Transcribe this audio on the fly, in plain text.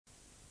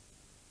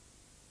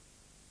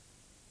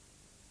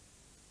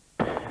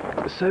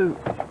So,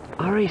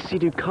 RAC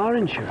do car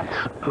insurance?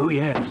 Oh,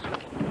 yes.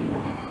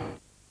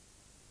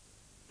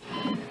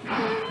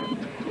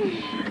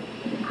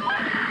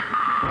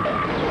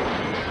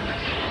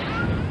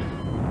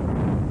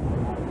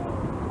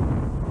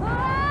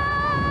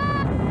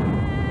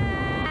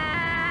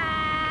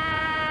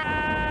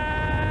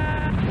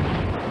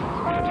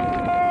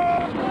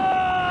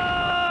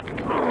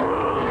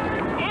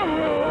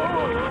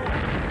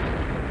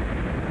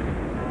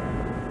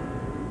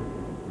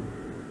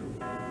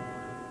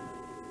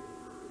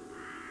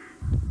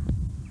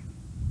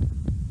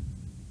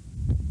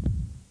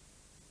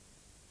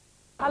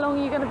 How long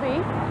are you going to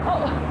be?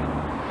 Oh,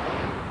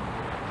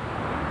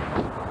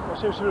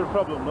 What seems to be the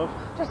problem, love?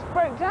 just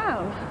broke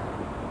down.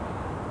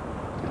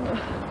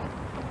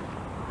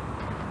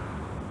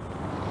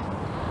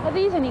 Are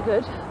these any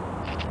good?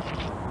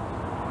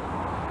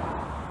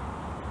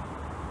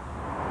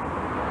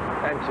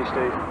 Empty,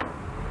 Steve.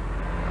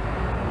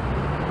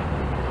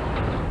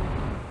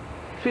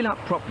 Fill up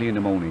properly in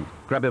the morning.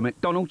 Grab a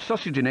McDonald's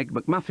sausage and egg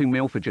McMuffin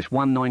meal for just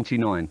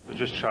 $1.99. But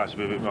just try to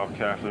be a bit more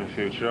careful in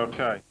future,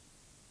 okay?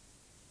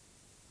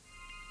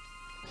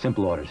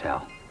 Simple orders,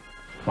 Hal.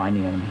 Find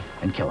the enemy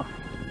and kill him.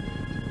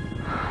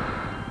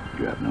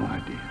 You have no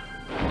idea.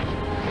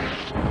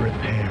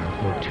 Prepare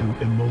for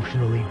 2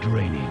 emotionally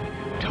draining,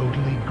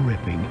 totally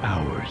gripping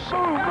hours.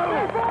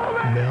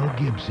 Mel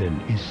Gibson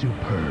is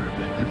superb.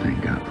 I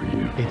thank God for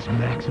you. It's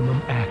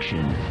maximum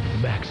action,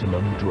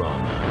 maximum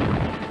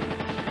drama.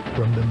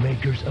 From the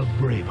makers of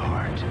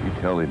Braveheart,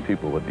 You tell them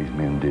people what these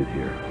men did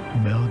here.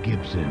 Mel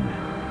Gibson,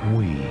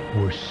 we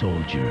were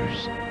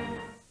soldiers.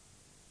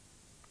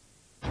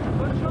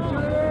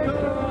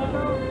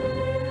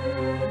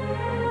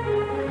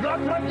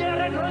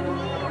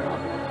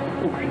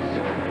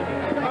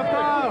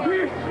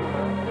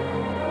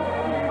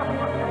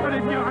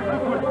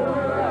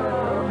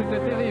 C'était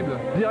terrible.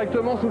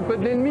 Directement sous le feu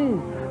de l'ennemi.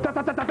 Ta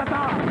ta ta ta ta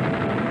ta.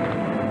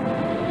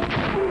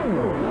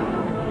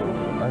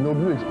 Un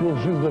obus explose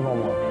juste devant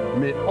moi.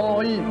 Mais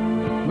Henri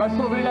m'a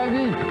sauvé la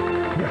vie.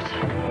 Merci.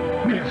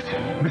 Merci.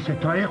 Mais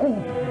c'est un héros.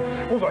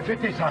 On va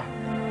fêter ça.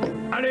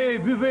 Allez,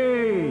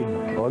 buvez!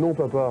 Oh non,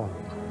 papa.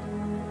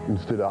 Une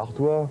Stella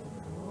Artois.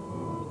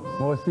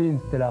 Moi aussi, une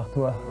Stella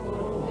Artois.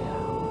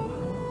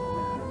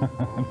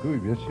 Oui,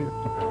 bien sûr.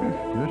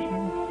 Bien sûr.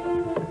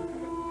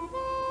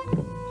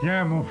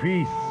 Tiens, mon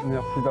fils.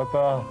 Merci,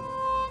 papa.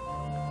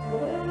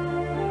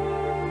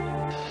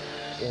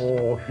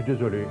 Oh, je suis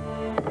désolé.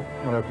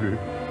 Il n'y en a plus.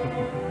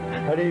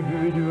 Allez,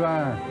 buvez du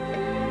vin.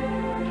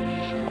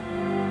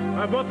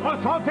 À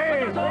votre santé!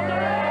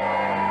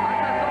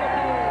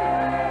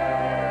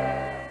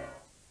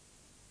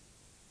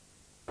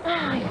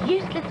 Ah,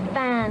 useless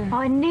fan. Oh,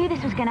 I knew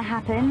this was going to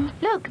happen.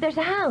 Look, there's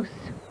a house.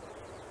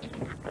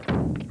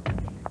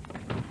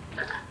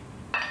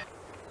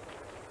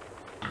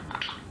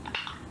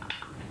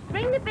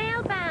 Ring the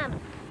bell, Bam.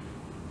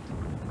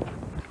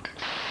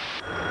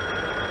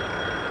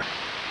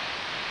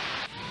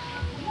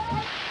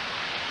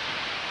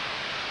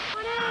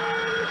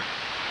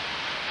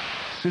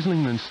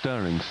 Sizzling and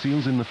stirring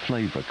seals in the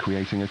flavour,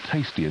 creating a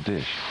tastier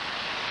dish.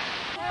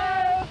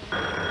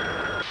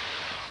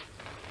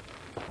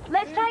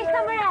 Let's try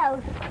somewhere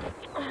else.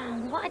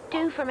 Oh, what I'd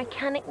do for a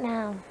mechanic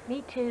now.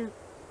 Me too.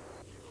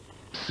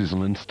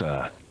 Sizzle and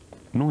stir.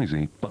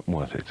 Noisy, but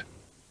worth it.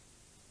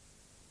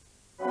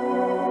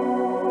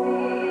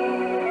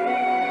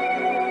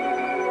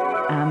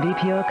 Ambi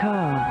Pure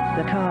Car,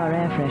 the car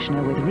air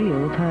freshener with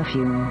real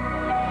perfume.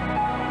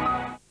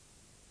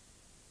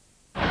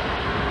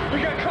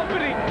 We got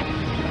company!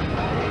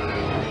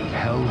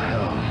 Hell,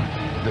 hell.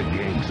 The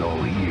gang's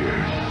all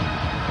here.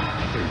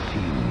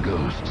 13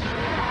 ghosts.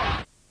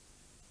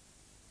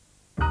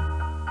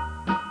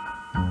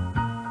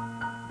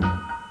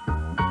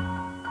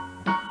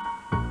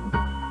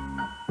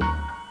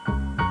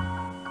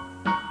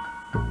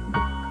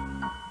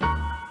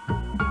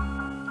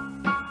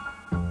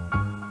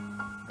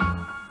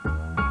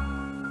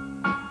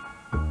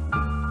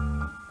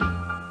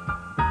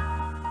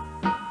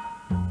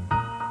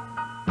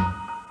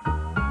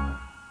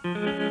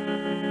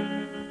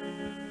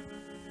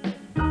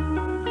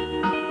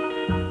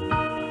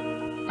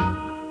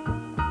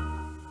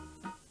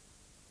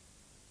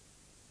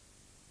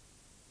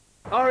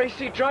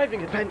 RAC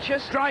driving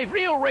adventures? Drive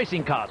real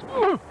racing cars.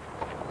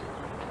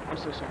 I'm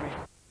so sorry.